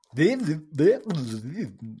This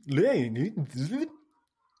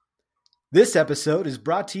episode is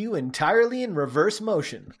brought to you entirely in reverse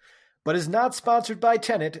motion, but is not sponsored by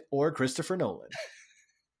Tenet or Christopher Nolan.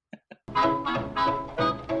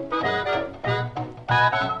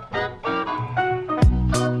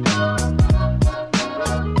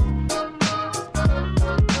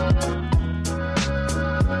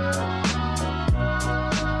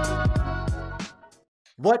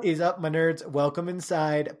 What is up, my nerds? Welcome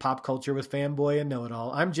inside Pop Culture with Fanboy and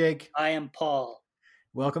Know-It-All. I'm Jake. I am Paul.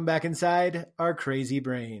 Welcome back inside our crazy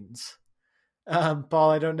brains.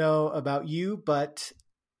 Paul, I don't know about you, but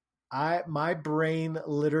my brain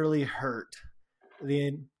literally hurt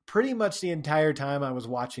pretty much the entire time I was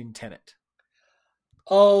watching Tenet.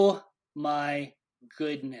 Oh my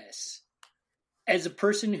goodness. As a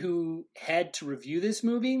person who had to review this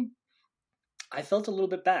movie, I felt a little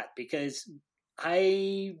bit bad because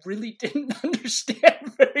I really didn't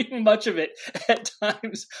understand very much of it at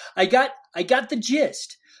times. I got the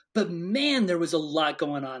gist, but man, there was a lot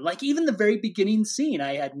going on. Like even the very beginning scene,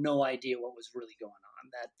 I had no idea what was really going on.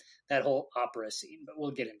 That whole opera scene, but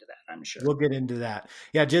we'll get into that, I'm sure. We'll get into that.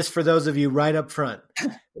 Yeah, just for those of you right up front,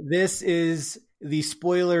 this is the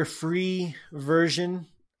spoiler-free version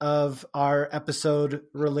of our episode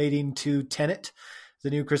relating to Tenet, the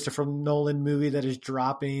new Christopher Nolan movie that is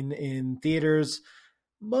dropping in theaters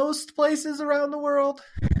most places around the world.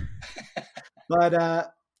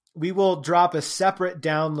 But we will drop a separate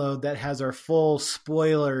download that has our full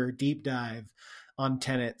spoiler deep dive on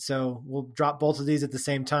Tenet. So we'll drop both of these at the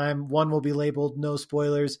same time. One will be labeled no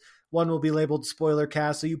spoilers. One will be labeled spoiler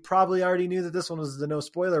cast. So you probably already knew that this one was the no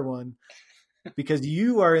spoiler one because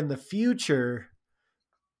you are in the future.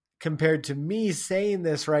 Compared to me saying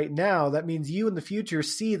this right now, that means you in the future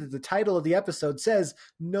see that the title of the episode says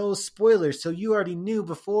no spoilers. So you already knew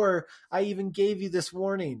before I even gave you this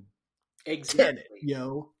warning. Exactly.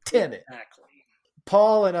 Tenet. Exactly.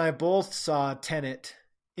 Paul and I both saw Tenet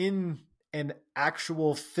in an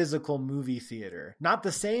actual physical movie theater, not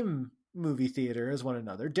the same movie theater as one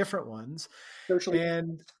another, different ones. Socially.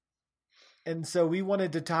 And so we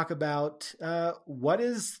wanted to talk about what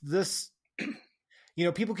is this. You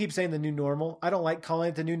know, people keep saying the new normal. I don't like calling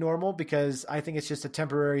it the new normal because I think it's just a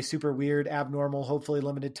temporary, super weird, abnormal, hopefully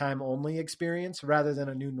limited time only experience rather than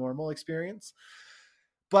a new normal experience.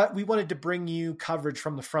 But we wanted to bring you coverage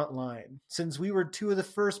from the front line since we were two of the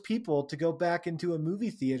first people to go back into a movie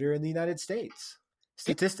theater in the United States,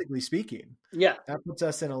 statistically speaking. Yeah. That puts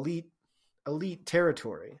us in elite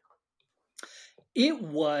territory. It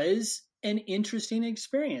was an interesting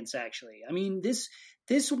experience, actually. I mean, this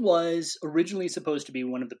was originally supposed to be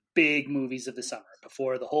one of the big movies of the summer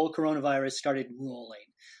before the whole coronavirus started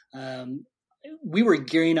rolling. We were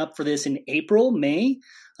gearing up for this in April, May,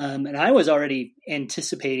 and I was already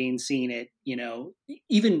anticipating seeing it, you know,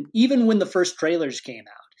 even when the first trailers came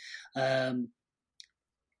out.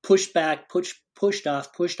 Pushed back, pushed off.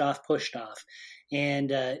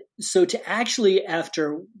 And so to actually,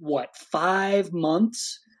 after 5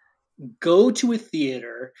 months, go to a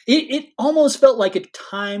theater, it almost felt like a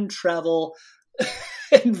time travel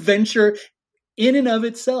adventure in and of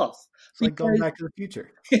itself. It's like going back to the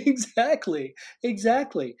future. Exactly.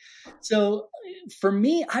 So for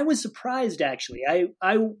me, I was surprised, actually.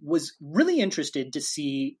 I was really interested to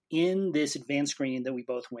see in this advanced screening that we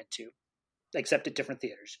both went to, except at different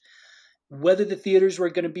theaters, whether the theaters were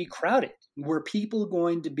going to be crowded. Were people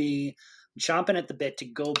going to be chomping at the bit to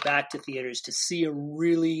go back to theaters to see a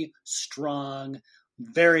really strong,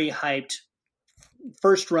 very hyped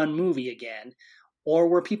first run movie again? Or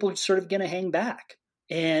were people sort of going to hang back?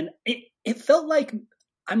 And it felt like,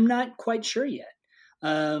 I'm not quite sure yet.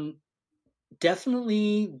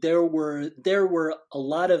 Definitely there were a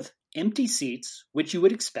lot of empty seats, which you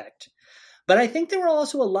would expect. But I think there were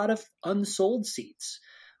also a lot of unsold seats.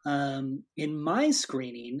 In my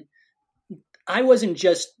screening, I wasn't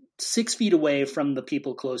just 6 feet away from the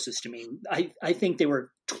people closest to me. I think they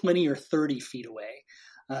were 20 or 30 feet away.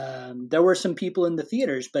 There were some people in the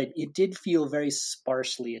theaters, but it did feel very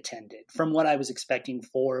sparsely attended from what I was expecting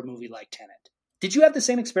for a movie like Tenet. Did you have the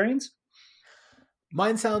same experience?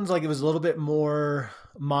 Mine sounds like it was a little bit more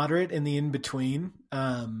moderate in the in-between.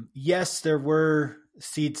 Yes, there were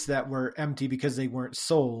seats that were empty because they weren't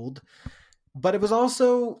sold, but it was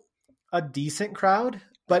also a decent crowd.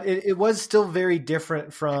 But it was still very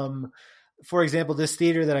different from, for example, this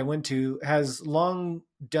theater that I went to has long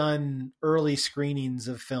done early screenings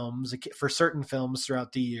of films for certain films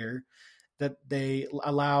throughout the year that they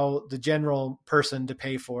allow the general person to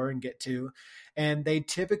pay for and get to. And they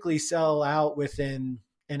typically sell out within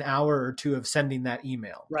an hour or two of sending that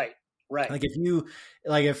email. Right. Right.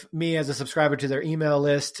 If me as a subscriber to their email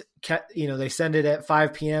list, they send it at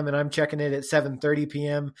 5 p.m. and I'm checking it at 7:30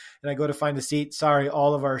 p.m. and I go to find a seat. Sorry,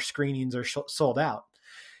 all of our screenings are sold out.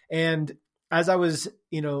 And as I was,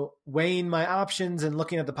 weighing my options and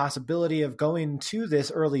looking at the possibility of going to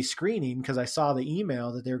this early screening, because I saw the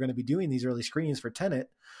email that they were going to be doing these early screenings for Tenet,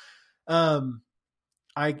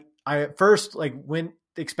 I at first went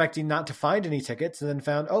expecting not to find any tickets, and then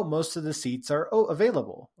found, most of the seats are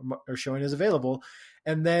available or showing as available.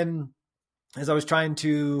 And then as I was trying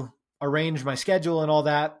to arrange my schedule and all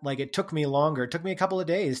that, it took me longer. It took me a couple of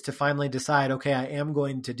days to finally decide, okay, I am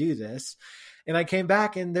going to do this. And I came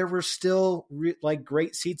back and there were still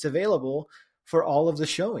great seats available for all of the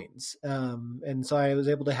showings. And so I was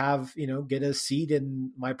able to have, get a seat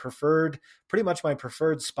in pretty much my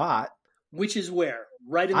preferred spot. Which is where?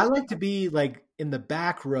 Right in I like to be in the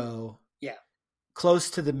back row. Yeah.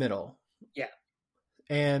 Close to the middle. Yeah.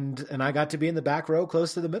 And I got to be in the back row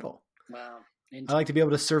close to the middle. Wow. I like to be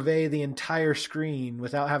able to survey the entire screen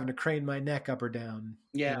without having to crane my neck up or down.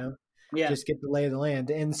 Yeah. Just get the lay of the land.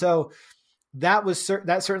 And so that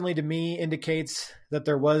certainly to me indicates that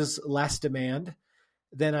there was less demand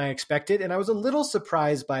than I expected. And I was a little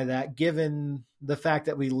surprised by that, given the fact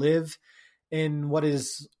that we live in what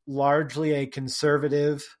is largely a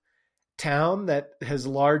conservative town that has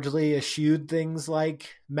largely eschewed things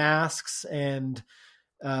like masks and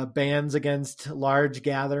bans against large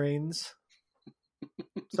gatherings.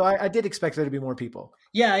 So I did expect there to be more people.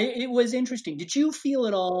 Yeah, it was interesting. Did you feel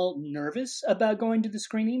at all nervous about going to the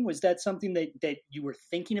screening? Was that something that you were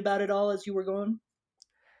thinking about at all as you were going?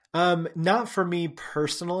 Not for me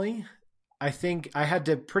personally. I think I had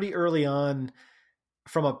to pretty early on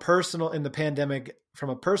from a personal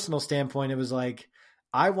standpoint, it was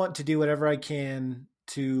I want to do whatever I can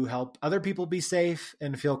to help other people be safe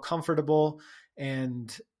and feel comfortable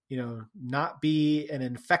and, not be an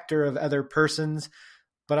infector of other persons.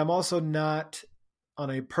 But I'm also not on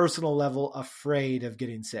a personal level afraid of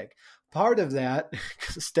getting sick. Part of that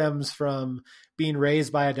stems from being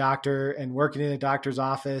raised by a doctor and working in a doctor's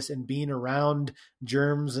office and being around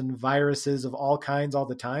germs and viruses of all kinds all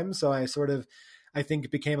the time. So I think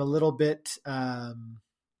it became a little bit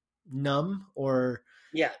numb or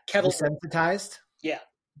desensitized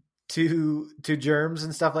to germs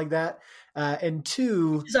and stuff like that. And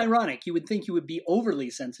two, it's ironic. You would think you would be overly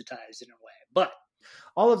sensitized in a way, but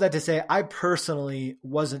all of that to say, I personally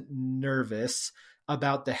wasn't nervous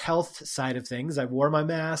about the health side of things. I wore my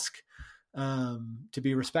mask to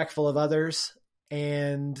be respectful of others,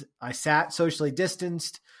 and I sat socially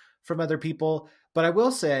distanced from other people. But I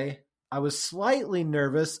will say I was slightly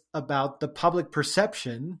nervous about the public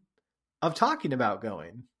perception of talking about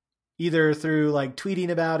going, either through tweeting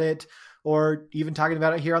about it or even talking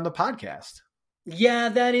about it here on the podcast. Yeah,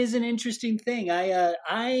 that is an interesting thing. I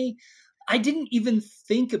didn't even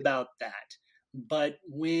think about that. But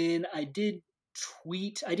when I did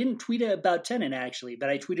tweet, I didn't tweet about Tenet actually, but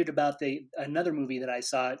I tweeted about another movie that I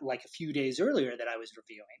saw a few days earlier that I was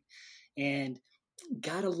reviewing, and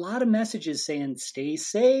got a lot of messages saying, stay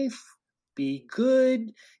safe, be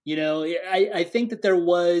good. I think that there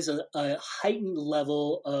was a heightened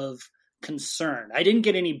level of concern. I didn't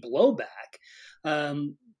get any blowback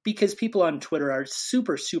because people on Twitter are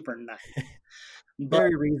super, super nice.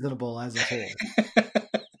 Very reasonable as a whole.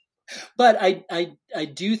 But I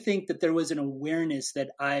do think that there was an awareness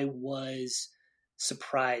that I was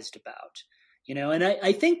surprised about, and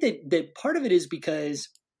I think that part of it is because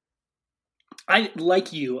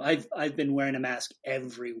like you, I've been wearing a mask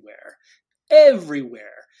everywhere.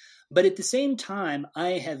 But at the same time,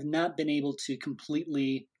 I have not been able to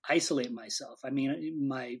completely isolate myself. I mean,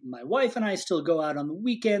 my wife and I still go out on the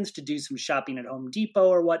weekends to do some shopping at Home Depot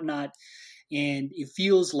or whatnot. And it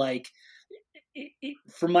feels like,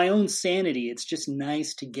 for my own sanity, it's just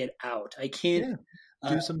nice to get out. I can't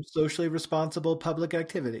do some socially responsible public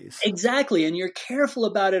activities. Exactly. And you're careful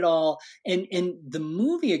about it all. And the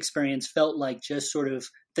movie experience felt like just sort of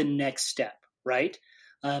the next step, right?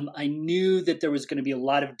 I knew that there was going to be a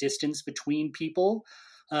lot of distance between people.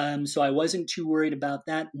 So I wasn't too worried about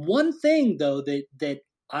that. One thing, though, that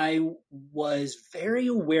I was very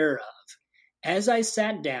aware of as I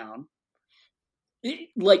sat down,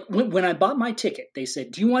 when I bought my ticket, they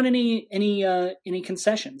said, "Do you want any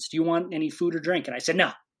concessions? Do you want any food or drink?" And I said,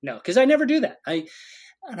 "No," because I never do that.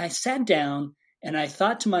 I sat down and I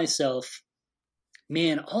thought to myself,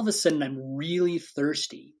 "Man, all of a sudden I'm really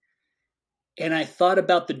thirsty." And I thought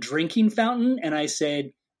about the drinking fountain, and I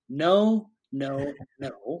said, "No, I'm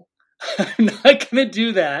not going to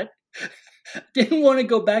do that." Didn't want to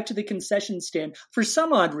go back to the concession stand for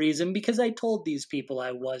some odd reason because I told these people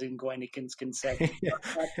I wasn't going to concession.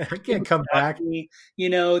 I can't come back. Me,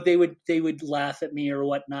 they would laugh at me or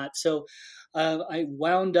whatnot. So I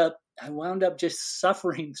wound up just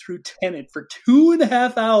suffering through Tenet for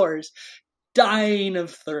 2.5 hours, dying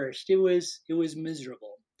of thirst. It was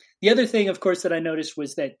miserable. The other thing, of course, that I noticed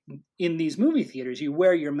was that in these movie theaters, you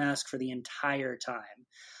wear your mask for the entire time.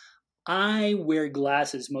 I wear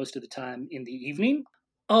glasses most of the time in the evening.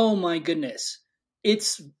 Oh my goodness. It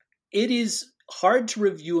is hard to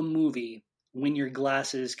review a movie when your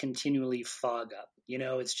glasses continually fog up.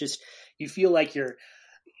 It's just, you feel like you're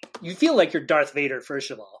Darth Vader,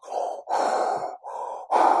 first of all.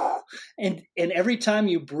 And every time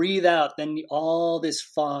you breathe out, then all this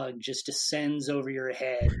fog just descends over your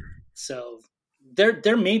head. So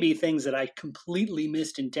there may be things that I completely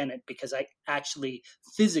missed in Tenet because I actually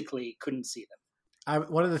physically couldn't see them.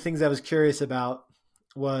 One of the things I was curious about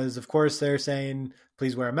was, of course, they're saying,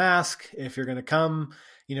 please wear a mask if you're going to come.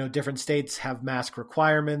 Different states have mask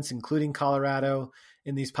requirements, including Colorado,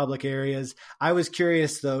 in these public areas. I was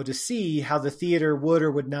curious, though, to see how the theater would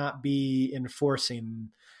or would not be enforcing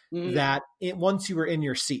that once you were in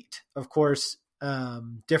your seat. Of course,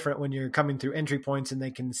 different when you're coming through entry points and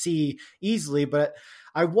they can see easily. But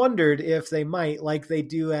I wondered if they might, like they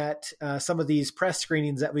do at some of these press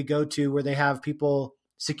screenings that we go to, where they have people,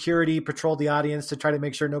 security, patrol the audience to try to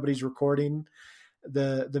make sure nobody's recording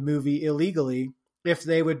the movie illegally, if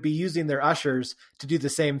they would be using their ushers to do the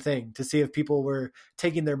same thing, to see if people were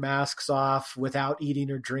taking their masks off without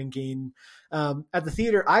eating or drinking. At the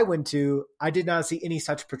theater I went to, I did not see any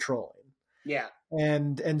such patrolling. Yeah.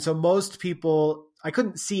 And so most people, I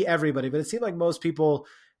couldn't see everybody, but it seemed like most people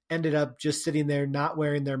ended up just sitting there, not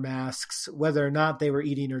wearing their masks, whether or not they were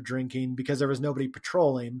eating or drinking, because there was nobody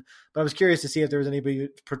patrolling. But I was curious to see if there was anybody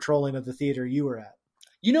patrolling at the theater you were at.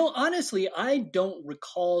 Honestly, I don't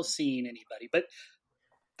recall seeing anybody, but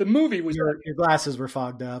the movie was... Your glasses were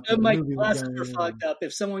fogged up. My glasses were fogged up.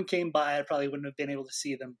 If someone came by, I probably wouldn't have been able to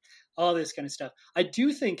see them. All this kind of stuff. I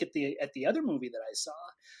do think at the other movie that I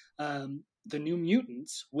saw, The New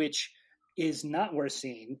Mutants, which is not worth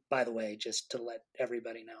seeing, by the way, just to let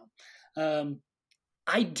everybody know.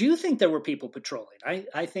 I do think there were people patrolling.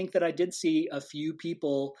 I think that I did see a few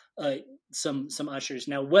people, some ushers.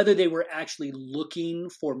 Now, whether they were actually looking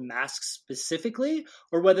for masks specifically,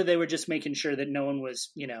 or whether they were just making sure that no one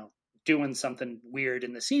was, doing something weird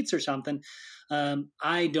in the seats or something,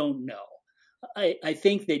 I don't know. I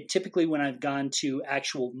think that typically when I've gone to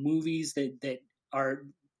actual movies that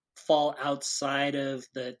fall outside of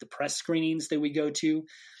the press screenings that we go to,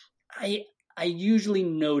 I usually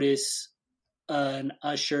notice an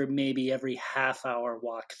usher maybe every half hour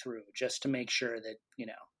walk through, just to make sure that,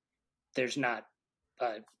 there's not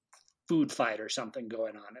a food fight or something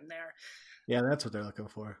going on in there. Yeah, that's what they're looking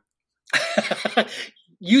for.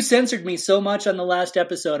 You censored me so much on the last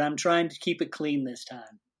episode. I'm trying to keep it clean this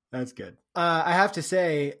time. That's good. I have to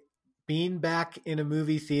say, being back in a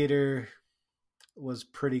movie theater was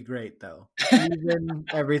pretty great, though. Even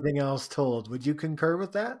everything else told. Would you concur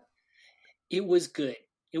with that? It was good.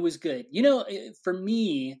 It was good. For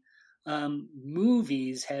me,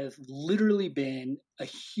 movies have literally been a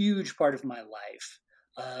huge part of my life,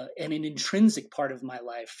 and an intrinsic part of my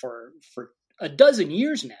life for a dozen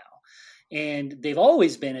years now. And they've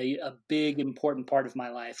always been a big, important part of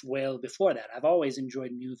my life well before that. I've always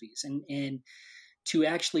enjoyed movies. And to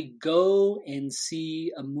actually go and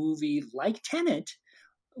see a movie like Tenet,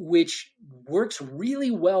 which works really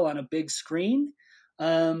well on a big screen,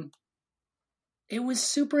 it was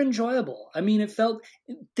super enjoyable. I mean,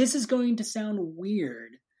 this is going to sound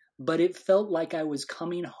weird, but it felt like I was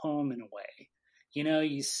coming home in a way.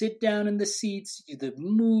 You sit down in the seats, the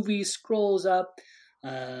movie scrolls up,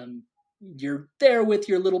 you're there with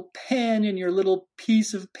your little pen and your little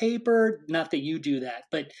piece of paper. Not that you do that,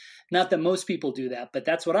 but not that most people do that, but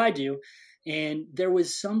that's what I do. And there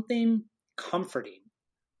was something comforting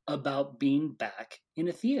about being back in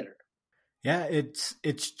a theater. Yeah, it's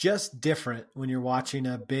just different when you're watching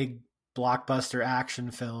a big blockbuster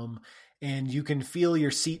action film and you can feel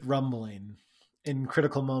your seat rumbling in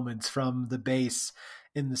critical moments from the bass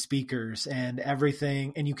in the speakers and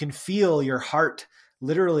everything. And you can feel your heart.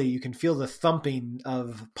 Literally, you can feel the thumping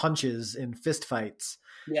of punches in fistfights,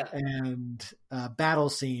 and battle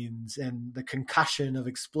scenes and the concussion of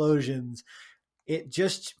explosions. It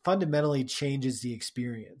just fundamentally changes the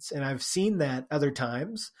experience. And I've seen that other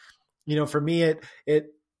times. For me,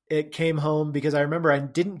 it came home because I remember I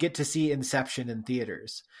didn't get to see Inception in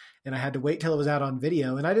theaters, and I had to wait till it was out on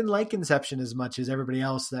video. And I didn't like Inception as much as everybody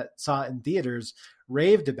else that saw it in theaters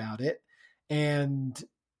raved about it. And,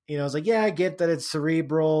 I was like, yeah, I get that it's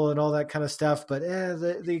cerebral and all that kind of stuff, but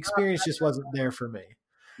the experience just wasn't there for me.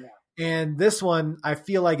 Yeah. And this one, I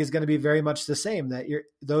feel like is going to be very much the same, that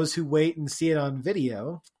those who wait and see it on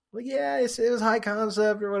video, well, yeah, it was high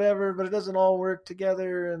concept or whatever, but it doesn't all work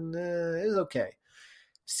together, and it was okay.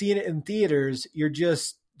 Seeing it in theaters,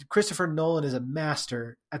 Christopher Nolan is a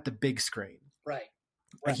master at the big screen. Right.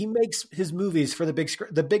 Like, he makes his movies for the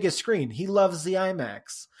biggest screen. He loves the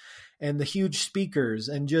IMAX and the huge speakers,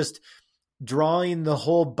 and just drawing the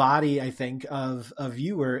whole body, I think, of a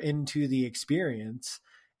viewer into the experience.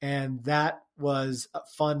 And that was a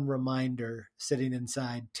fun reminder sitting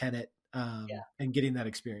inside Tenet and getting that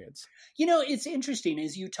experience. It's interesting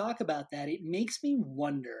as you talk about that. It makes me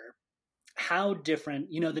wonder how different,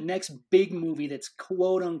 the next big movie that's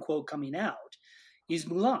quote unquote coming out is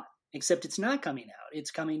Mulan, except it's not coming out. It's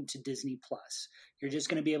coming to Disney Plus. You're just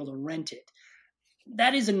going to be able to rent it.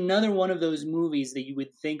 That is another one of those movies that you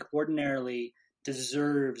would think ordinarily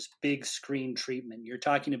deserves big screen treatment. You're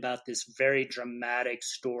talking about this very dramatic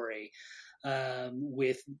story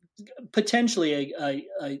with potentially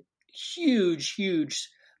a huge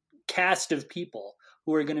cast of people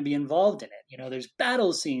who are going to be involved in it. There's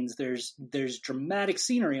battle scenes, there's dramatic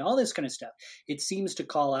scenery, all this kind of stuff. It seems to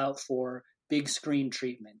call out for big screen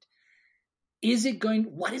treatment.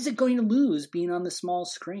 What is it going to lose being on the small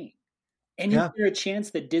screen? And is there a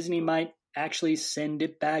chance that Disney might actually send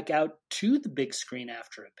it back out to the big screen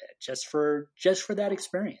after a bit, just for that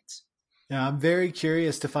experience? Yeah, I'm very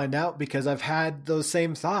curious to find out, because I've had those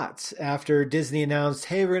same thoughts after Disney announced,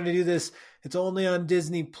 hey, we're going to do this. It's only on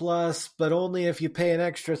Disney Plus, but only if you pay an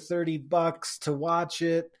extra $30 to watch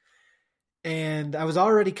it. And I was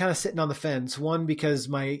already kind of sitting on the fence. One, because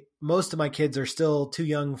most of my kids are still too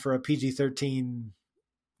young for a PG-13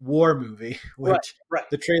 war movie, which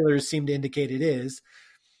the trailers seem to indicate it is.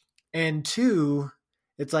 And two,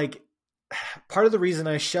 it's like, part of the reason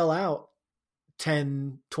I shell out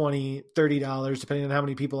 $10, $20, $30, depending on how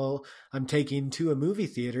many people I'm taking to a movie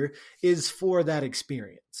theater, is for that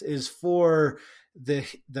experience, is for the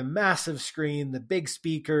massive screen, the big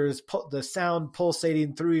speakers, the sound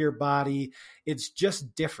pulsating through your body. It's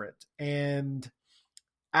just different. And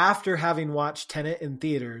after having watched Tenet in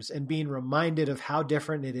theaters and being reminded of how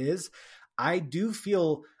different it is, I do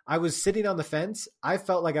feel I was sitting on the fence. I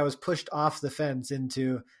felt like I was pushed off the fence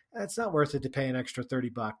into, it's not worth it to pay an extra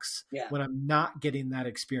 $30 when I'm not getting that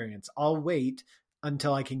experience. I'll wait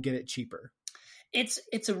until I can get it cheaper. It's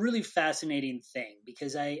a really fascinating thing,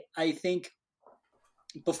 because I think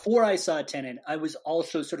before I saw Tenet, I was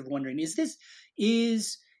also sort of wondering, is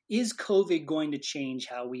COVID going to change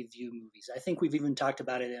how we view movies? I think we've even talked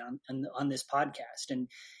about it on this podcast,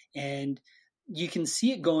 and you can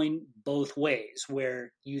see it going both ways,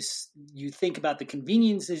 where you think about the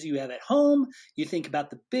conveniences you have at home, you think about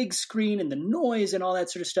the big screen and the noise and all that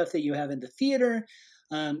sort of stuff that you have in the theater.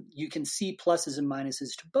 You can see pluses and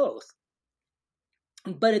minuses to both.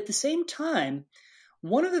 But at the same time,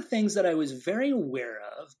 one of the things that I was very aware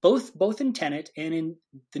of, both in Tenet and in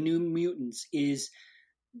The New Mutants, is,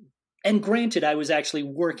 and granted, I was actually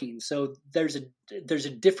working, so there's a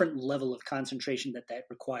different level of concentration that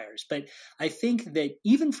requires. But I think that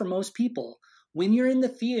even for most people, when you're in the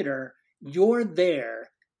theater, you're there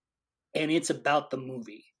and it's about the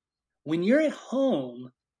movie. When you're at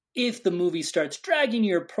home, if the movie starts dragging,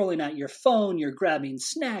 you're pulling out your phone, you're grabbing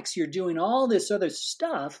snacks, you're doing all this other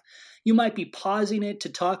stuff. You might be pausing it to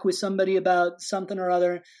talk with somebody about something or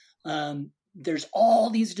other. There's all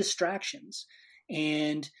these distractions.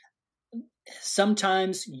 And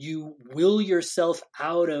sometimes you will yourself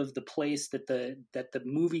out of the place that the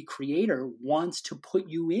movie creator wants to put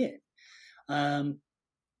you in.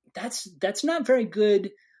 That's not very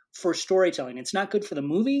good for storytelling. It's not good for the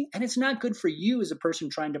movie, and it's not good for you as a person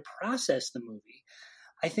trying to process the movie.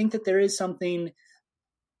 I think that there is something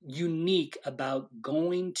unique about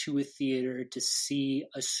going to a theater to see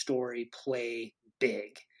a story play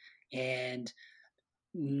big. And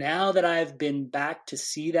now that I've been back to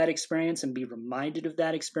see that experience and be reminded of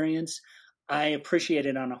that experience, I appreciate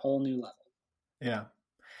it on a whole new level. Yeah.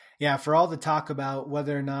 Yeah. For all the talk about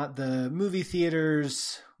whether or not the movie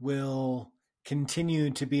theaters will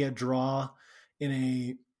continue to be a draw in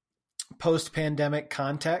a post-pandemic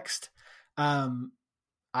context,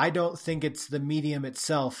 I don't think it's the medium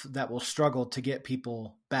itself that will struggle to get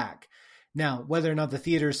people back. Now, whether or not the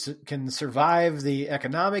theaters can survive the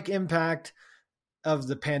economic impact of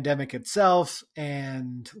the pandemic itself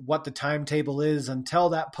and what the timetable is until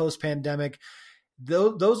that post-pandemic,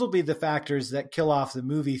 those will be the factors that kill off the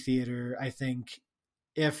movie theater, I think,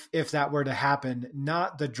 if that were to happen,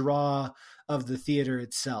 not the draw of the theater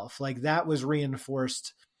itself. Like that was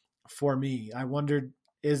reinforced for me. I wondered,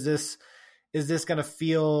 is this going to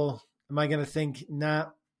feel, am I going to think,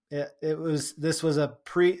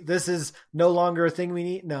 this is no longer a thing we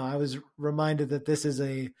need? No, I was reminded that this is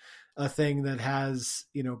a thing that has,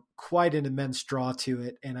 quite an immense draw to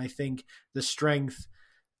it. And I think the strength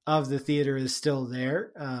of the theater is still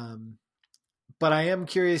there. But I am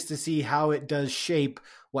curious to see how it does shape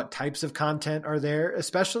what types of content are there,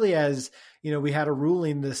 especially as, we had a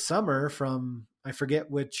ruling this summer from, I forget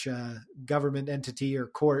which government entity or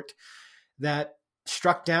court, that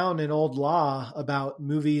struck down an old law about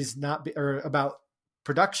movies about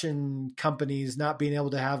production companies not being able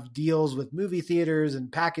to have deals with movie theaters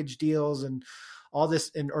and package deals and all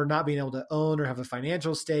this, or not being able to own or have a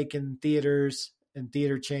financial stake in theaters and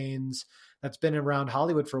theater chains. That's been around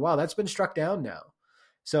Hollywood for a while. That's been struck down now.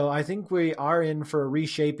 So I think we are in for a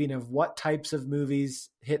reshaping of what types of movies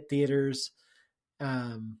hit theaters.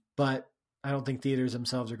 But I don't think theaters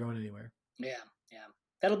themselves are going anywhere. Yeah.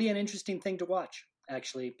 That'll be an interesting thing to watch,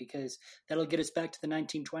 actually, because that'll get us back to the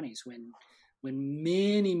 1920s when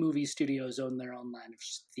many movie studios owned their own line of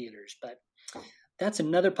theaters. But that's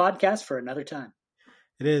another podcast for another time.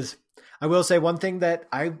 It is. I will say one thing that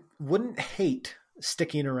I wouldn't hate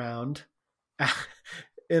sticking around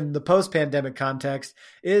in the post-pandemic context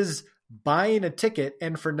is buying a ticket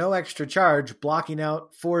and for no extra charge, blocking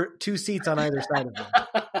out 2 seats on either side of them.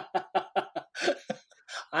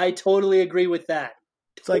 I totally agree with that.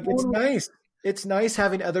 It's like, it's nice. It's nice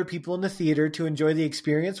having other people in the theater to enjoy the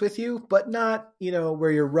experience with you, but not,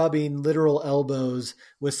 where you're rubbing literal elbows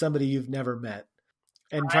with somebody you've never met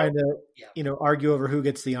and trying to, argue over who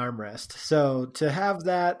gets the armrest. So to have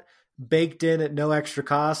that baked in at no extra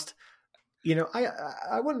cost,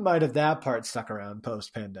 I wouldn't mind if that part stuck around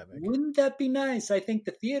post-pandemic. Wouldn't that be nice? I think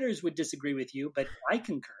the theaters would disagree with you, but I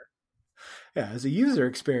concur. Yeah, as a user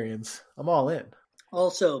experience, I'm all in.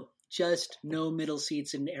 Also, just no middle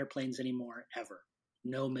seats in airplanes anymore, ever.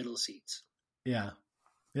 No middle seats. Yeah,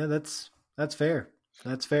 that's fair.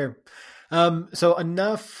 That's fair. So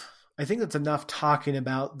enough. I think that's enough talking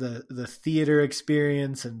about the theater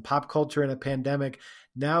experience and pop culture in a pandemic.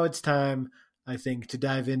 Now it's time, I think, to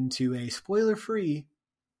dive into a spoiler-free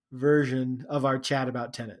version of our chat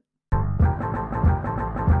about Tenet.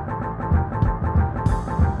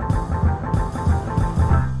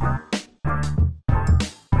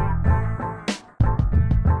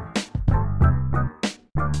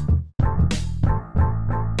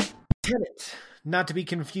 Tenet, not to be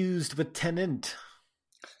confused with Tenant.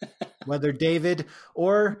 Whether David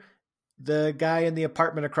or the guy in the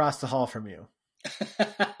apartment across the hall from you.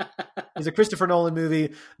 It's a Christopher Nolan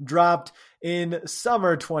movie dropped in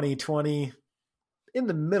summer 2020 in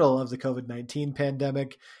the middle of the COVID-19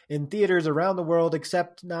 pandemic in theaters around the world,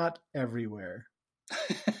 except not everywhere.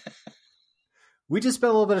 We just spent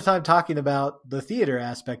a little bit of time talking about the theater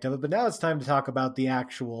aspect of it, but now it's time to talk about the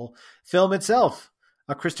actual film itself,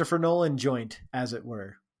 a Christopher Nolan joint, as it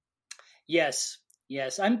were. Yes.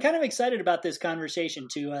 I'm kind of excited about this conversation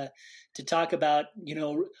to talk about,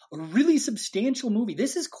 a really substantial movie.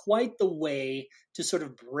 This is quite the way to sort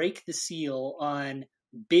of break the seal on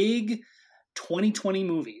big 2020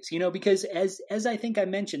 movies, because as I think I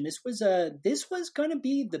mentioned, this was going to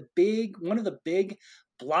be one of the big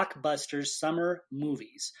blockbuster summer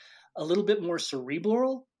movies, a little bit more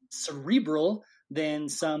cerebral than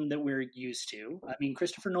some that we're used to. I mean,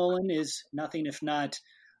 Christopher Nolan is nothing if not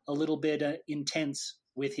a little bit intense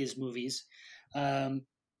with his movies. So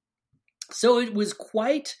it was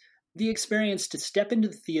quite the experience to step into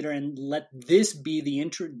the theater and let this be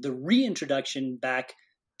the reintroduction back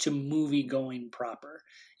to movie going proper.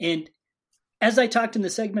 And as I talked in the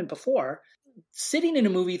segment before, sitting in a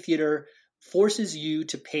movie theater forces you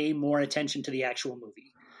to pay more attention to the actual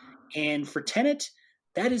movie. And for Tenet,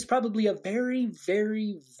 that is probably a very,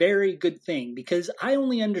 very, very good thing because I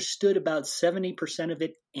only understood about 70% of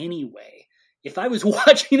it anyway. If I was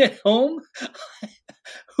watching at home,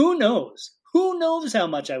 who knows? Who knows how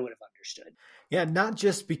much I would have understood? Yeah, not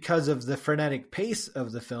just because of the frenetic pace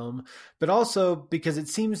of the film, but also because it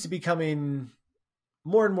seems to be becoming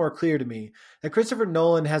more and more clear to me that Christopher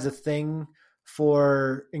Nolan has a thing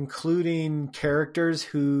for including characters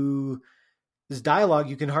whose dialogue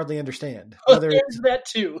you can hardly understand. There's that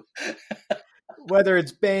too. Whether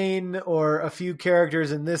it's Bane or a few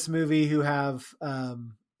characters in this movie who have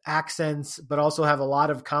accents, but also have a lot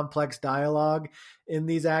of complex dialogue in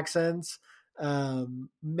these accents,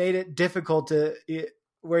 made it difficult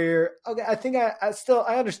where you're okay. I think I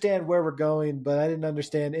understand where we're going, but I didn't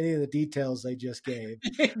understand any of the details they just gave.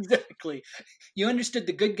 Exactly. You understood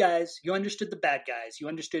the good guys. You understood the bad guys. You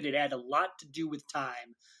understood it had a lot to do with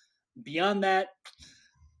time. Beyond that,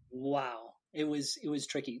 wow, it was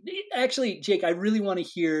tricky. Actually, Jake, I really want to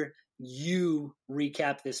hear you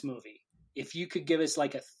recap this movie. If you could give us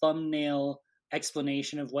like a thumbnail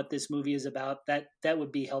explanation of what this movie is about, that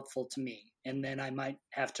would be helpful to me. And then I might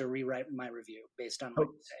have to rewrite my review based on what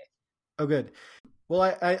you say. Oh, good.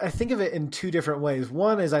 Well, I think of it in two different ways.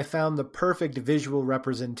 One is I found the perfect visual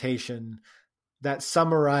representation that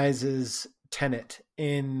summarizes Tenet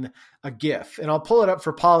in a GIF. And I'll pull it up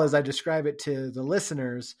for Paul as I describe it to the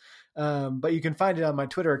listeners. But you can find it on my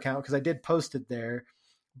Twitter account because I did post it there.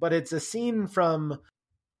 But it's a scene from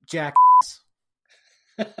Jackass.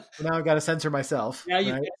 Now I've got to censor myself. Now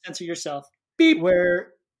you've got to censor yourself. Beep.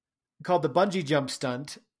 Where called the bungee jump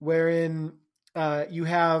stunt, wherein you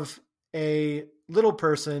have a little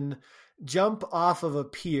person jump off of a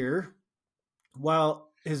pier while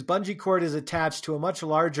his bungee cord is attached to a much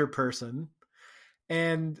larger person.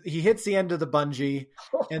 And he hits the end of the bungee,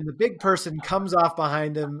 and the big person comes off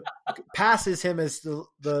behind him, passes him as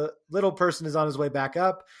the little person is on his way back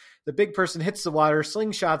up. The big person hits the water,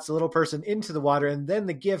 slingshots the little person into the water, and then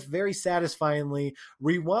the GIF very satisfyingly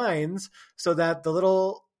rewinds so that the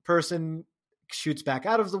little person shoots back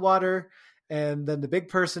out of the water, and then the big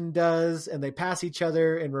person does, and they pass each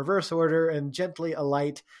other in reverse order and gently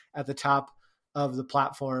alight at the top of the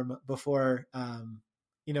platform before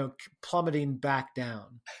plummeting back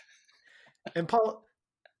down. And Paul,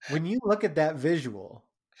 when you look at that visual,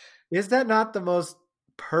 is that not the most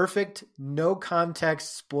perfect, no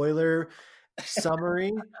context spoiler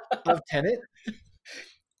summary of Tenet?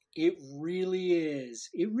 It really is.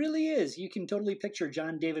 It really is. You can totally picture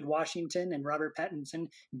John David Washington and Robert Pattinson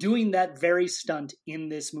doing that very stunt in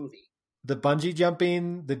this movie. The bungee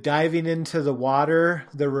jumping, the diving into the water,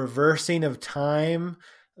 the reversing of time,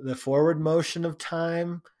 the forward motion of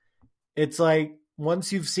time. It's like,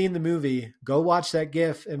 once you've seen the movie, go watch that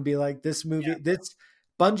GIF and be like, this movie, this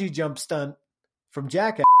bungee jump stunt from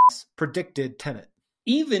Jackass predicted Tenet.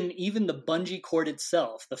 Even the bungee cord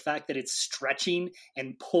itself, the fact that it's stretching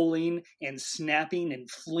and pulling and snapping and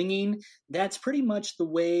flinging, that's pretty much the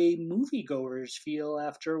way moviegoers feel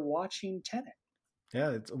after watching Tenet.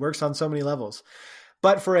 Yeah, it works on so many levels.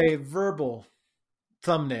 But for a verbal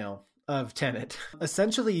thumbnail of Tenet,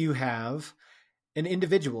 essentially you have an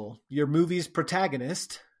individual, your movie's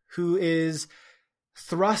protagonist, who is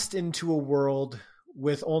thrust into a world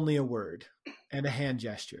with only a word and a hand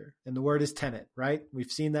gesture. And the word is Tenet, right? We've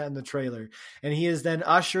seen that in the trailer. And he is then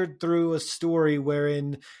ushered through a story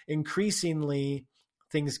wherein increasingly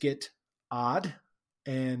things get odd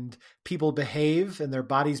and people behave and their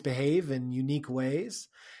bodies behave in unique ways.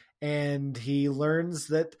 And he learns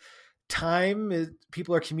that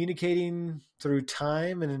people are communicating through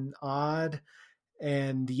time in an odd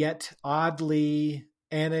and yet oddly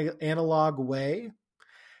analog way.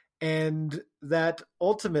 And that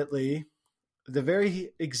ultimately the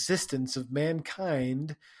very existence of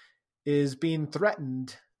mankind is being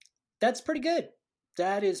threatened. That's pretty good.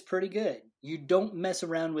 That is pretty good. You don't mess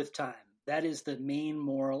around with time. That is the main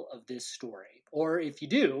moral of this story. Or if you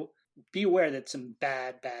do, be aware that some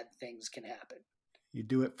bad things can happen. You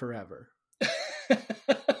do it forever.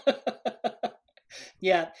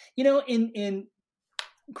 Yeah. In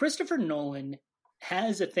Christopher Nolan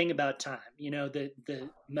has a thing about time. The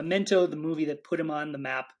Memento, the movie that put him on the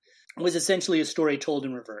map, was essentially a story told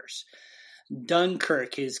in reverse.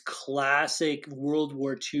 Dunkirk, his classic World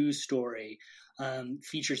War II story,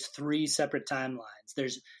 features 3 separate timelines.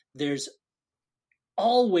 There's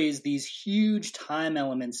always these huge time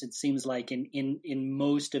elements, it seems like, in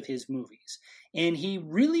most of his movies. And he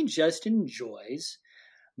really just enjoys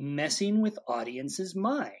messing with audiences'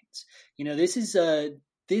 minds. This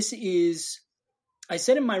is I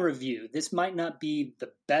said in my review, this might not be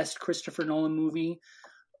the best Christopher Nolan movie,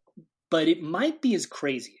 but it might be his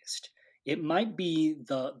craziest. It might be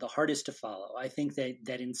the hardest to follow. I think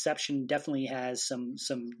that Inception definitely has some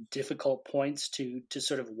difficult points to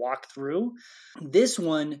sort of walk through. This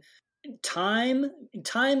one, time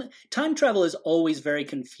travel is always very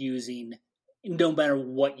confusing, no matter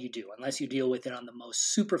what you do, unless you deal with it on the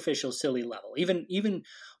most superficial, silly level. Even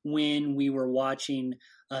when we were watching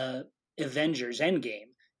Avengers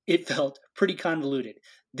Endgame, it felt pretty convoluted.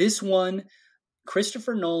 This one,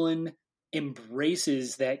 Christopher Nolan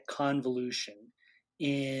embraces that convolution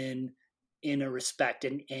in a respect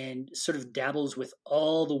and sort of dabbles with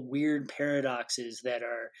all the weird paradoxes that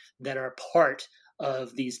are part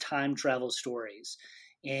of these time travel stories.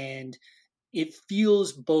 And it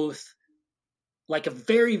feels both like a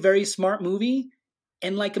very, very smart movie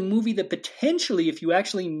and like a movie that potentially, if you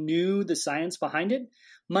actually knew the science behind it,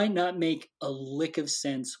 might not make a lick of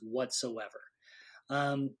sense whatsoever.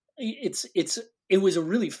 It was a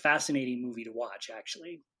really fascinating movie to watch,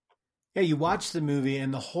 actually. Yeah, you watch the movie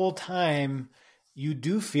and the whole time you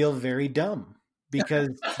do feel very dumb because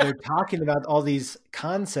they're talking about all these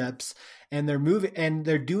concepts and they're moving and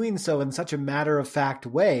they're doing so in such a matter of fact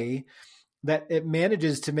way that it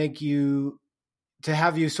manages to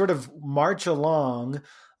have you sort of march along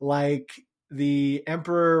like the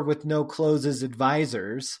emperor with no clothes'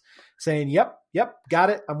 advisors saying, yep, got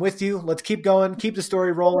it. I'm with you. Let's keep going. Keep the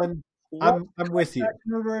story rolling. I'm with you.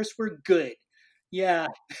 Reverse, we're good. Yeah.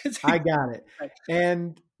 I got it.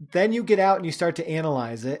 And then you get out and you start to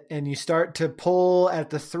analyze it and you start to pull at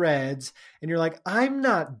the threads and you're like, I'm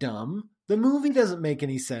not dumb. The movie doesn't make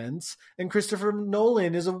any sense. And Christopher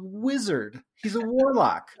Nolan is a wizard. He's a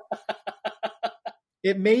warlock.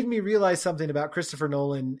 It made me realize something about Christopher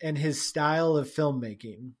Nolan and his style of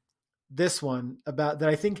filmmaking. This one about that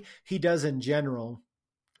I think he does in general,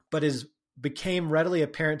 but became readily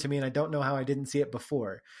apparent to me. And I don't know how I didn't see it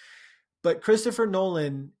before. But Christopher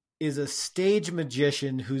Nolan is a stage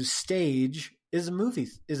magician whose stage is a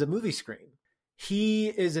movie screen. He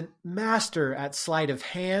is a master at sleight of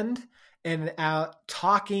hand and at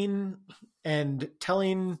talking and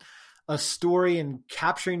telling a story and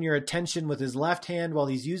capturing your attention with his left hand while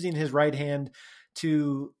he's using his right hand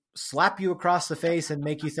to slap you across the face and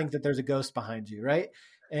make you think that there's a ghost behind you, right?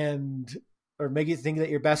 Or make you think that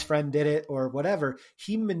your best friend did it or whatever.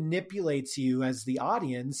 He manipulates you as the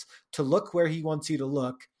audience to look where he wants you to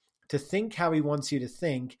look, to think how he wants you to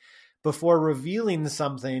think before revealing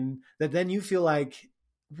something that then you feel like,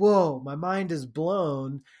 whoa, my mind is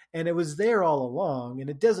blown and it was there all along and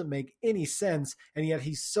it doesn't make any sense. And yet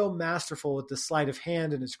he's so masterful with the sleight of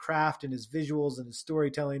hand and his craft and his visuals and his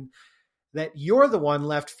storytelling that you're the one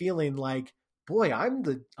left feeling like, boy, I'm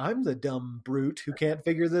the dumb brute who can't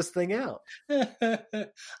figure this thing out.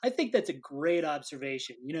 I think that's a great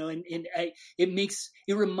observation, it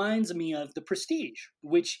reminds me of The Prestige,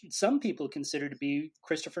 which some people consider to be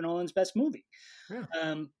Christopher Nolan's best movie.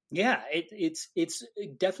 Yeah, it's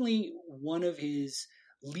definitely one of his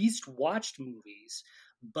least watched movies,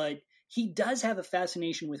 but he does have a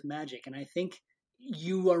fascination with magic, and I think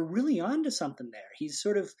you are really onto something there. He's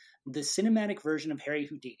sort of the cinematic version of Harry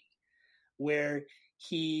Houdini, where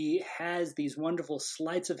he has these wonderful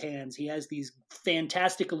sleights of hands, he has these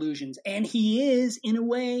fantastic illusions, and he is, in a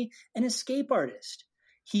way, an escape artist.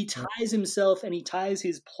 He ties himself and he ties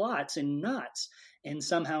his plots in knots, and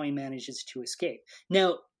somehow he manages to escape.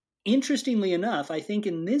 Now, interestingly enough, I think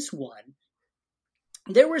in this one,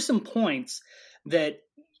 there were some points that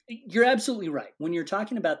you're absolutely right. When you're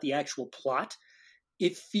talking about the actual plot,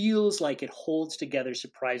 it feels like it holds together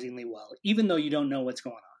surprisingly well, even though you don't know what's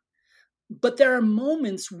going on. But there are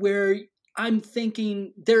moments where I'm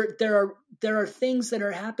thinking there are things that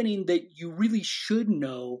are happening that you really should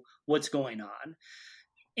know what's going on.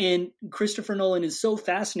 And Christopher Nolan is so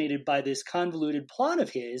fascinated by this convoluted plot of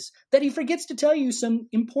his that he forgets to tell you some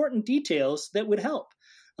important details that would help.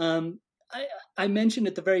 I mentioned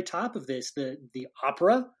at the very top of this the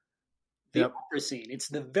opera. Opera scene. It's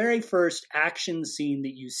the very first action scene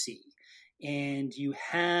that you see. And you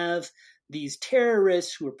have these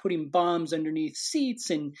terrorists who are putting bombs underneath seats,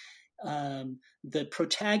 and the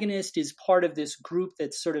protagonist is part of this group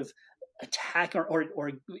that's sort of attacking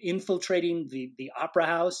or infiltrating the opera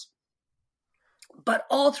house. But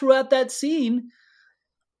all throughout that scene,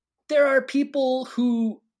 there are people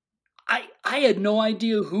who I had no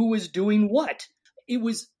idea who was doing what. It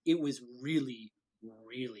was really,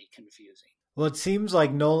 really confusing. Well, it seems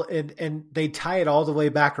like Nolan, and they tie it all the way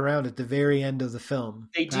back around at the very end of the film.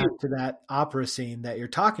 They back do. To that opera scene that you're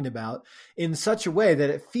talking about in such a way that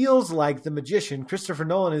it feels like the magician, Christopher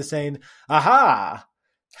Nolan, is saying, aha,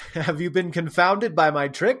 have you been confounded by my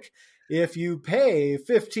trick? If you pay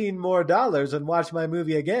 $15 more and watch my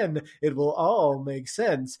movie again, it will all make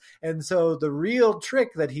sense. And so the real trick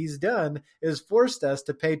that he's done is forced us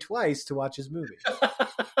to pay twice to watch his movie.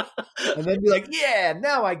 And then be like, yeah,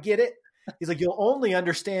 now I get it. He's like, you'll only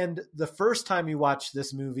understand the first time you watch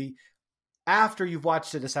this movie after you've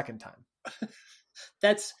watched it a second time.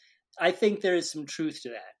 I think there is some truth to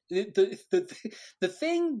that. The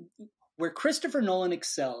thing where Christopher Nolan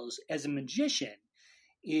excels as a magician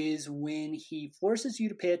is when he forces you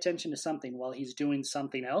to pay attention to something while he's doing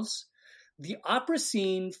something else. The opera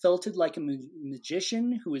scene felt like a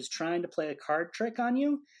magician who is trying to play a card trick on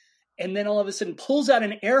you, and then all of a sudden pulls out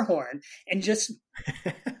an air horn and just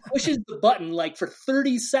pushes the button like for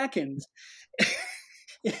 30 seconds.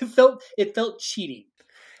 it felt cheating.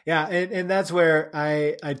 Yeah, and that's where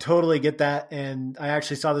I totally get that. And I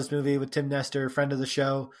actually saw this movie with Tim Nestor, friend of the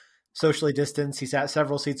show, socially distanced. He sat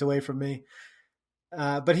several seats away from me.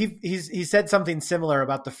 But he said something similar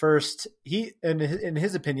about the first, in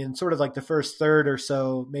his opinion, sort of like the first third or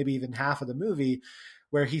so, maybe even half of the movie,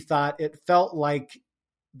 where he thought it felt like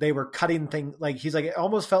they were cutting things. Like he's like, it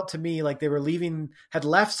almost felt to me like they were had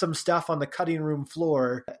left some stuff on the cutting room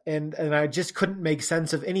floor, and I just couldn't make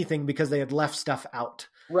sense of anything because they had left stuff out.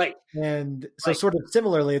 Right. And so Right. sort of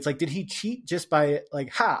similarly, it's like, did he cheat just by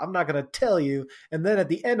like, I'm not going to tell you. And then at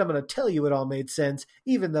the end, I'm going to tell you it all made sense,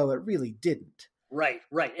 even though it really didn't. Right.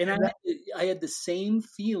 And I had the same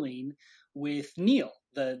feeling with Neil,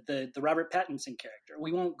 the Robert Pattinson character.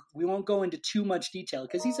 We won't go into too much detail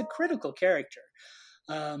because he's a critical character.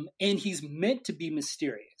 And he's meant to be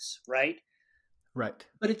mysterious, right? Right.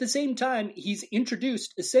 But at the same time, he's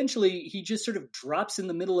introduced, essentially, he just sort of drops in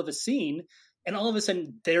the middle of a scene, and all of a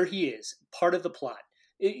sudden, there he is, part of the plot.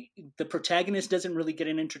 The protagonist doesn't really get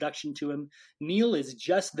an introduction to him. Neil is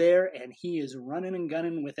just there, and he is running and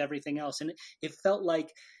gunning with everything else. And it felt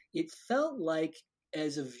like,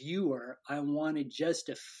 as a viewer, I wanted just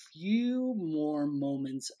a few more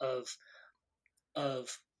moments of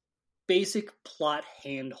basic plot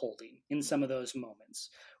hand holding in some of those moments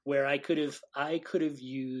where I could have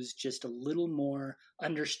used just a little more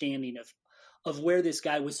understanding of where this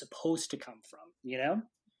guy was supposed to come from, you know?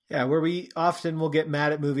 Yeah, where we often will get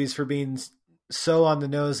mad at movies for being so on the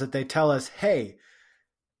nose that they tell us, hey,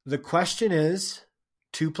 the question is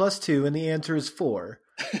 2 + 2 and the answer is 4.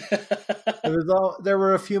 There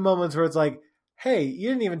were a few moments where it's like, hey, you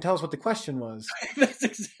didn't even tell us what the question was. That's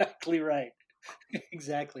exactly right.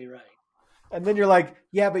 Exactly right. And then you're like,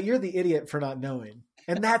 yeah, but you're the idiot for not knowing.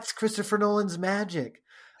 And that's Christopher Nolan's magic.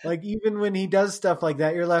 Like, even when he does stuff like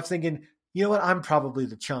that, you're left thinking, you know what? I'm probably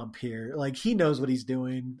the chump here. Like, he knows what he's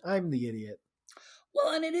doing. I'm the idiot.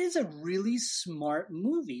 Well, and it is a really smart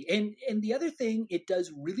movie. And the other thing it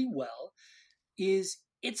does really well is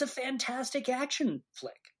it's a fantastic action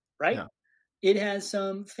flick, right? Yeah. It has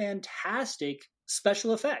some fantastic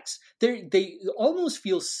special effects. They almost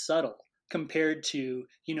feel subtle compared to,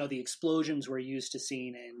 the explosions we're used to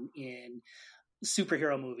seeing in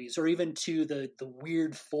superhero movies, or even to the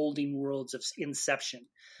weird folding worlds of Inception.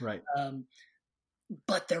 Right.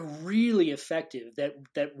 But they're really effective.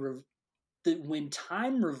 That when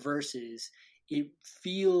time reverses, it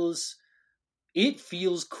feels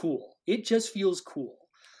cool. It just feels cool.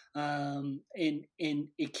 And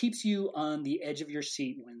it keeps you on the edge of your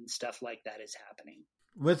seat when stuff like that is happening.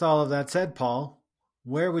 With all of that said, Paul,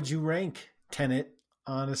 where would you rank Tenet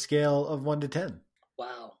on a scale of 1 to 10?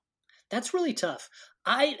 Wow. That's really tough.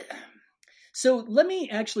 So let me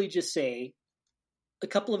actually just say a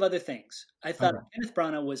couple of other things. I thought Kenneth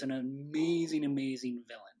Branagh was an amazing, amazing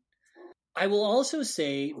villain. I will also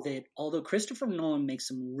say that although Christopher Nolan makes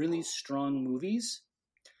some really strong movies,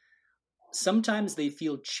 sometimes they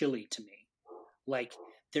feel chilly to me. Like,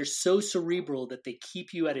 they're so cerebral that they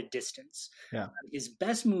keep you at a distance. Yeah. His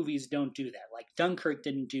best movies don't do that. Like Dunkirk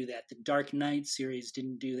didn't do that. The Dark Knight series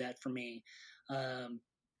didn't do that for me.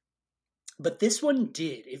 But this one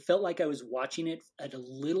did. It felt like I was watching it at a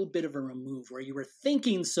little bit of a remove, where you were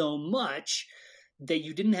thinking so much that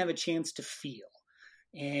you didn't have a chance to feel.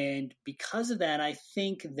 And because of that, I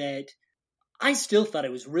think that I still thought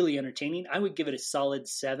it was really entertaining. I would give it a solid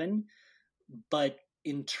 7. But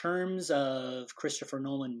in terms of Christopher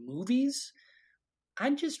Nolan movies,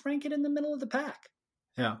 I'd just rank it in the middle of the pack.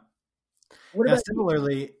 Yeah. What about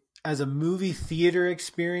similarly, as a movie theater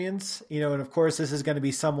experience, and of course this is going to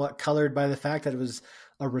be somewhat colored by the fact that it was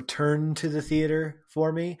a return to the theater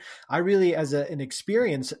for me. I really, as an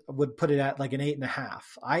experience, would put it at like an 8.5.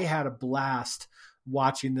 I had a blast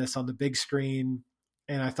watching this on the big screen,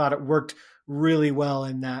 and I thought it worked really well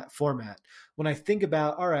in that format. When I think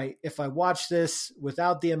about, all right, if I watch this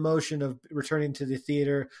without the emotion of returning to the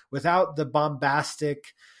theater, without the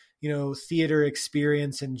bombastic, theater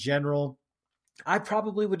experience in general, I'd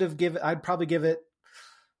probably give it,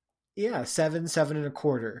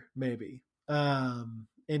 7.25, maybe.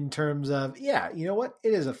 In terms of, you know what?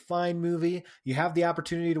 It is a fine movie. You have the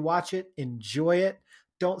opportunity to watch it, enjoy it,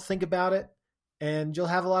 don't think about it, and you'll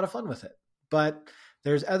have a lot of fun with it. But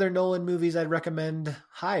there's other Nolan movies I'd recommend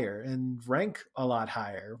higher and rank a lot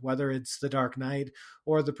higher, whether it's The Dark Knight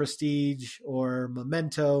or The Prestige or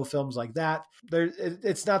Memento, films like that.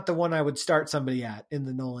 It's not the one I would start somebody at in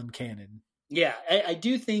the Nolan canon. Yeah, I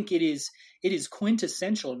do think it is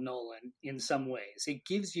quintessential Nolan in some ways. It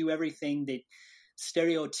gives you everything that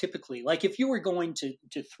stereotypically, like if you were going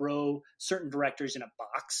to throw certain directors in a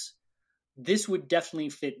box, this would definitely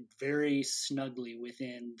fit very snugly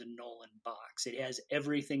within the Nolan box. It has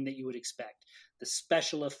everything that you would expect. The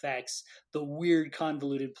special effects, the weird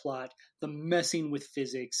convoluted plot, the messing with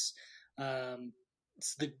physics,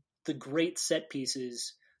 it's the great set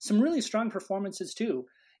pieces, some really strong performances too.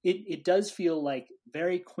 It does feel like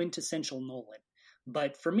very quintessential Nolan.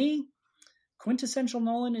 But for me, quintessential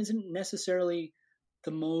Nolan isn't necessarily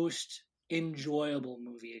the most enjoyable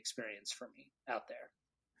movie experience for me out there.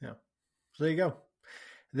 Yeah. So there you go.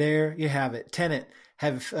 There you have it. Tenet.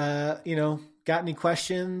 Have, got any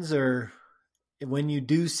questions, or when you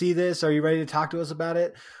do see this, are you ready to talk to us about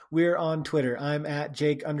it? We're on Twitter. I'm at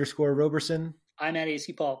Jake_Roberson. I'm at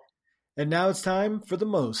AC Paul. And now it's time for the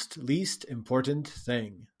most least important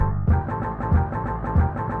thing.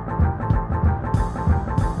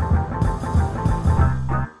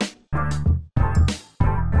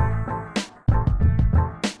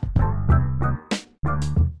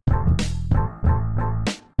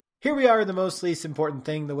 Here we are, the most least important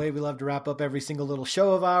thing, the way we love to wrap up every single little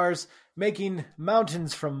show of ours, making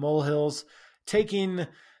mountains from molehills, taking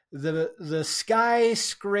the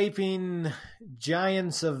sky-scraping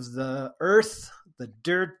giants of the earth, the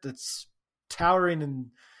dirt that's towering and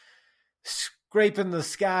scraping the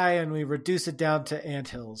sky, and we reduce it down to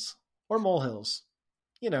anthills or molehills,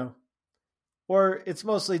 Or it's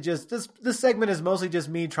mostly just, this segment is mostly just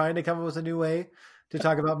me trying to come up with a new way to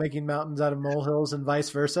talk about making mountains out of molehills and vice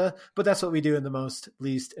versa. But that's what we do in the most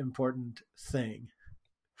least important thing.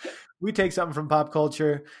 We take something from pop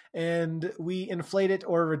culture and we inflate it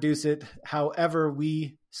or reduce it however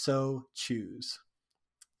we so choose.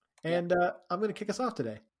 And I'm going to kick us off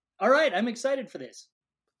today. All right. I'm excited for this.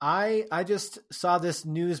 I just saw this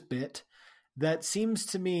news bit that seems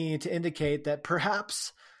to me to indicate that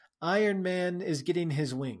perhaps Iron Man is getting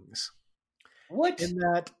his wings. What? In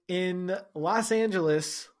that in Los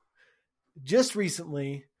Angeles, just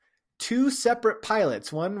recently, 2 separate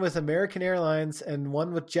pilots, one with American Airlines and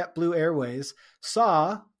one with JetBlue Airways,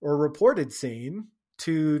 saw or reported seeing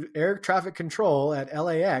to air traffic control at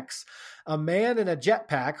LAX a man in a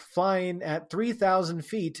jetpack flying at 3,000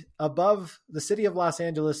 feet above the city of Los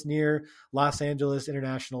Angeles near Los Angeles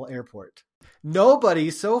International Airport. Nobody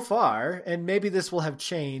so far, and maybe this will have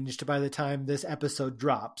changed by the time this episode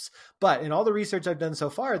drops, but in all the research I've done so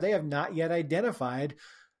far, they have not yet identified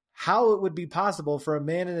how it would be possible for a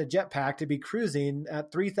man in a jetpack to be cruising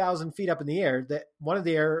at 3,000 feet up in the air. That one of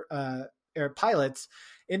the air pilots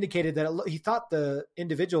indicated that he thought the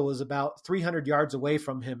individual was about 300 yards away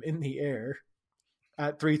from him in the air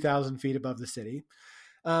at 3,000 feet above the city.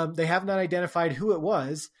 They have not identified who it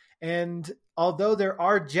was, and although there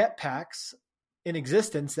are jetpacks in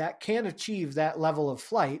existence that can achieve that level of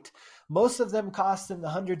flight, most of them cost in the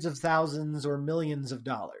hundreds of thousands or millions of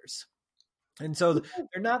dollars. And so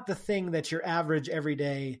they're not the thing that your average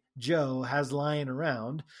everyday Joe has lying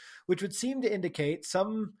around, which would seem to indicate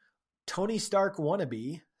some Tony Stark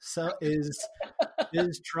wannabe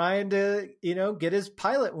is trying to, get his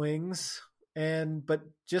pilot wings, but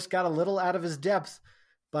just got a little out of his depth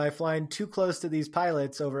by flying too close to these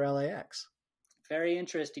pilots over LAX. Very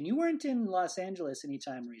interesting. You weren't in Los Angeles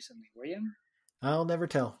anytime recently, were you? I'll never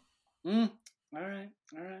tell. All right.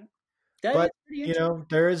 But,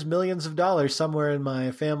 there is millions of dollars somewhere in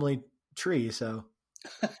my family tree. So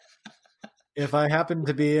if I happen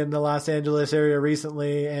to be in the Los Angeles area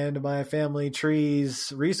recently and my family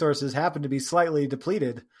tree's resources happen to be slightly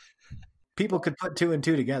depleted, people could put 2 and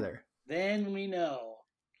 2 together. Then we know.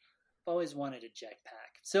 I've always wanted a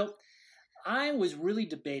jetpack. So I was really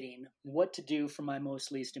debating what to do for my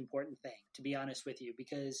most least important thing, to be honest with you,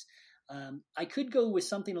 because I could go with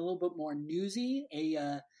something a little bit more newsy,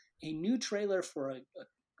 a new trailer for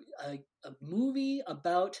a movie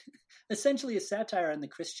about essentially a satire on the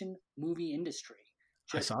Christian movie industry.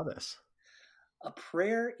 I saw this. A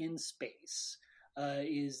Prayer in Space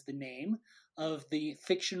is the name of the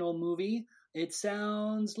fictional movie. It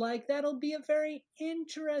sounds like that'll be a very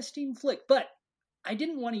interesting flick, but I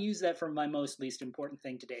didn't want to use that for my most least important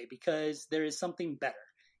thing today because there is something better,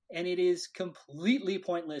 and it is completely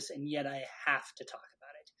pointless, and yet I have to talk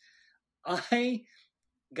about it. I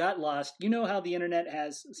got lost. You know how the internet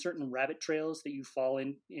has certain rabbit trails that you fall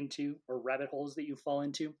into, or rabbit holes that you fall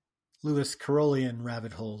into? Lewis Carrollian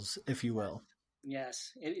rabbit holes, if you will.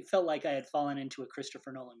 Yes. It felt like I had fallen into a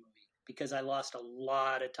Christopher Nolan movie because I lost a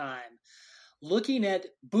lot of time looking at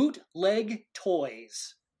bootleg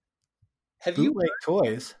toys. Have you bootleg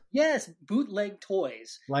toys? Yes, bootleg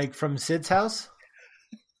toys. Like from Sid's house?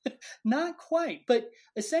 Not quite, but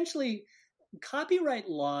essentially copyright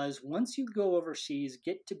laws, once you go overseas,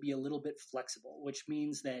 get to be a little bit flexible, which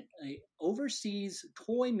means that overseas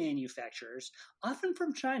toy manufacturers, often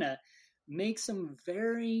from China, make some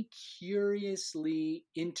very curiously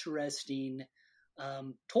interesting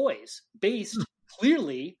toys based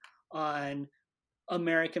clearly on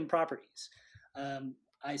American properties.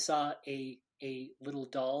 I saw a little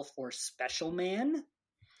doll for Special Man.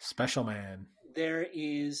 Special Man. There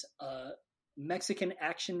is a Mexican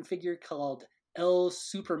action figure called El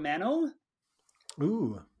Supermano.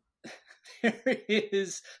 Ooh. There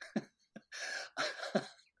is.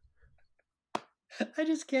 I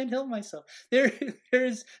just can't help myself.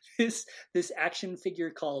 There's this action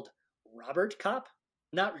figure called Robert Cop,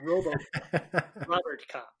 not Robo. Robert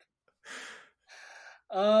Cop.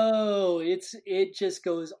 Oh, it just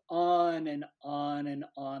goes on and on and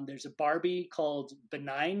on. There's a Barbie called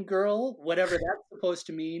Benign Girl, whatever that's supposed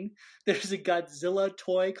to mean. There's a Godzilla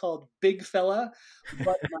toy called Big Fella.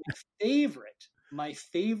 But my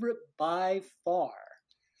favorite by far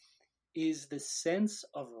is the Sense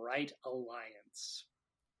of Right Alliance.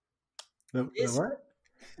 The what?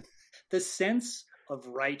 The Sense of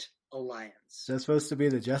Right Alliance. Is that supposed to be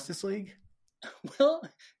the Justice League? Well,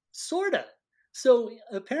 sorta. So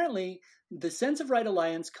apparently, the Sense of Right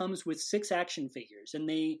Alliance comes with 6 action figures, and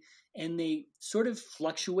they sort of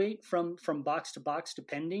fluctuate from box to box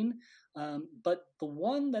depending. But the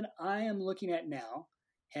one that I am looking at now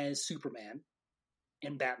has Superman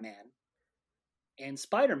and Batman and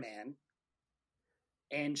Spider-Man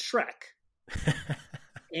and Shrek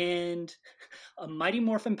and a Mighty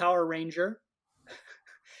Morphin Power Ranger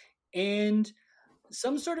and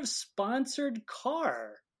some sort of sponsored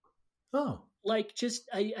car. Oh. Like, just,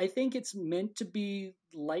 I think it's meant to be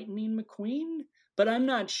Lightning McQueen, but I'm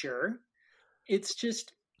not sure. It's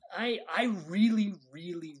just, I really,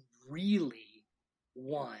 really, really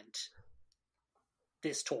want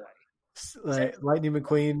this toy. Like Lightning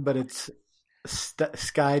McQueen, but it's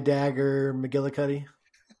Sky Dagger McGillicuddy.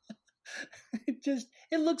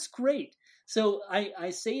 It looks great. So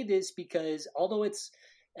I say this because although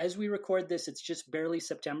as we record this, it's just barely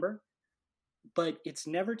September, but it's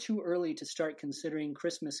never too early to start considering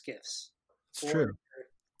Christmas gifts. It's true.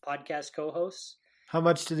 Podcast co-hosts. How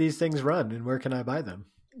much do these things run, and where can I buy them?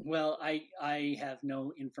 Well, I have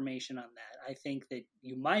no information on that. I think that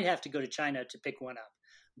you might have to go to China to pick one up.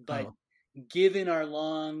 But given our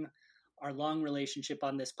long relationship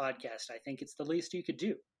on this podcast, I think it's the least you could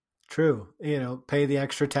do. True. Pay the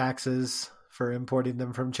extra taxes for importing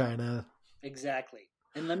them from China. Exactly.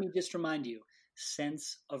 And let me just remind you,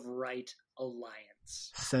 Sense of Right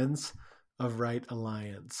Alliance. Sense of Right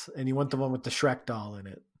Alliance. And you want the one with the Shrek doll in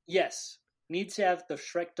it. Yes. Needs to have the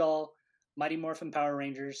Shrek doll, Mighty Morphin Power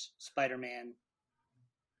Rangers, Spider-Man,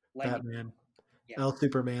 Batman, El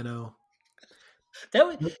Supermano. That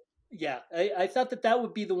would, yeah. I thought that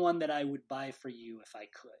would be the one that I would buy for you if I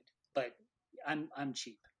could, but I'm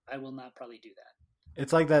cheap. I will not probably do that.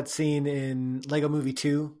 It's like that scene in Lego Movie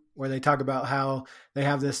 2 where they talk about how they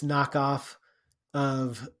have this knockoff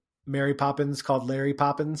of Mary Poppins called Larry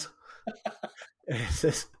Poppins. It's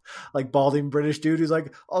this like balding British dude who's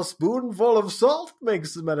like, a spoonful of salt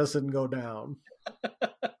makes the medicine go down.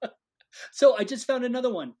 So I just found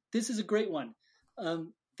another one. This is a great one.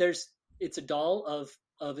 It's a doll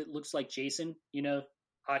of it looks like Jason,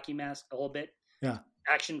 hockey mask, the whole bit. Yeah.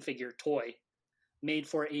 Action figure toy made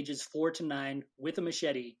for ages 4 to 9 with a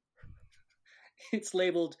machete. It's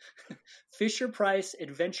labeled Fisher Price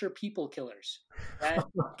Adventure People Killers. Oh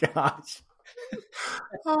my gosh.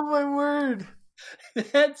 Oh my word.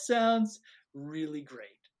 That sounds really great.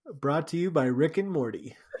 Brought to you by Rick and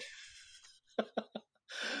Morty.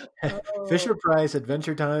 Fisher Price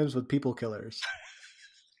Adventure Times with People Killers.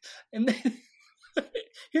 And then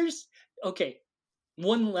here's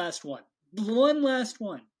one last one.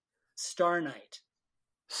 Star Knight.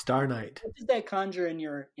 What does that conjure in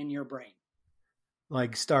your brain?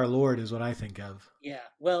 Like Star-Lord is what I think of. Yeah,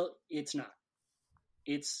 well, it's not.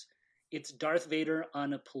 It's Darth Vader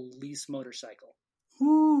on a police motorcycle.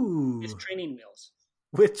 Ooh. With training wheels.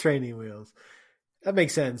 With training wheels. That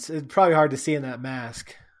makes sense. It's probably hard to see in that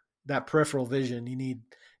mask. That peripheral vision. You need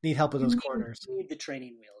help with those corners. You need the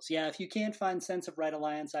training wheels. Yeah, if you can't find Sense of Right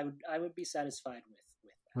Alliance, I would be satisfied with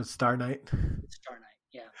that. With Star Knight? With Star Knight,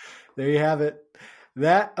 yeah. There you have it.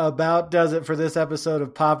 That about does it for this episode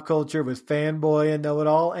of Pop Culture with Fanboy and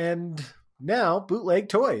Know-It-All, and now Bootleg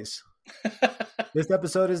Toys. This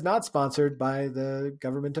episode is not sponsored by the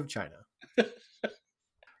government of China.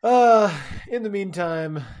 In the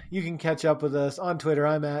meantime, you can catch up with us on Twitter.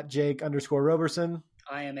 I'm at Jake_Roberson.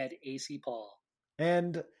 I am at AC Paul.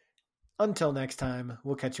 And until next time,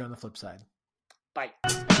 we'll catch you on the flip side. Bye.